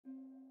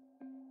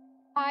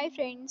Hi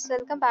friends,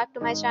 welcome back to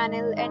my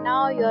channel and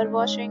now you are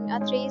watching a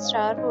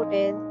 3-star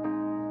hotel.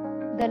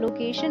 The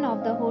location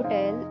of the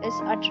hotel is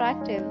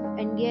attractive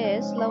and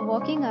guests love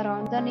walking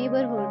around the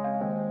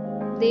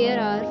neighborhood. There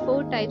are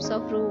 4 types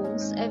of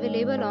rooms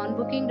available on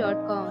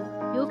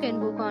booking.com. You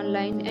can book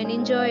online and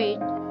enjoy it.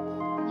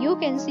 You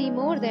can see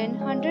more than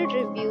 100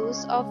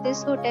 reviews of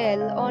this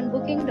hotel on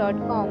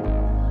booking.com.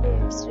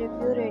 Its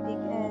review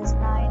rating is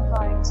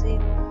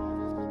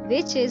 9.0,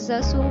 which is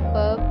a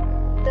superb.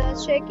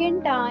 The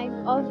check-in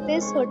time of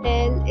this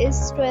hotel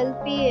is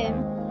 12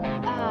 p.m.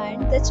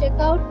 and the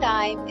checkout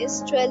time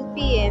is 12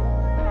 p.m.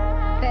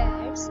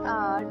 Pets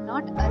are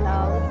not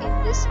allowed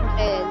in this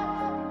hotel.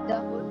 The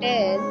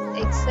hotel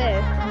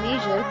accepts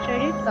major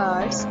credit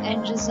cards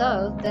and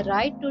reserves the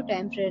right to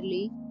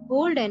temporarily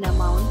hold an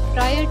amount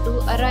prior to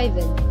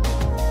arrival.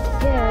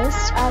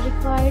 Guests are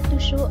required to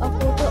show a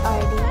photo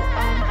ID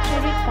and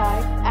credit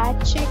card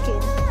at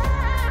check-in.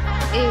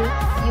 If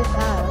you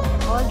have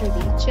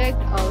already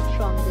checked out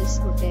from this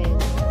hotel,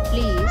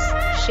 please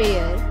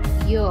share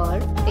your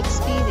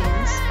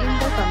experience in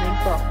the comment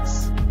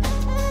box.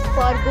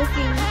 For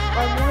booking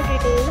or more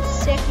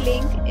details, check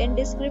link in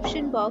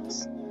description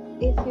box.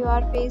 If you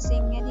are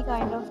facing any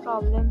kind of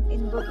problem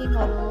in booking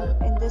a room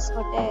in this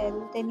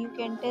hotel, then you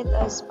can tell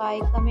us by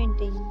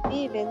commenting.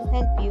 We will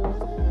help you.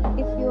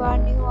 If you are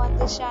new on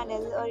this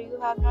channel or you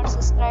have not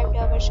subscribed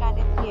our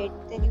channel yet,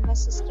 then you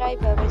must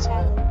subscribe our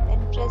channel and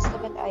press the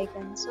bell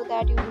icon so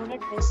that you do not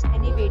miss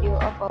any video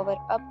of our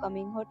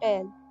upcoming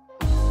hotel.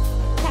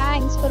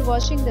 Thanks for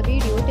watching the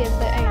video till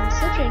the end.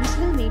 So friends,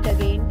 will meet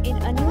again in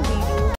a new video.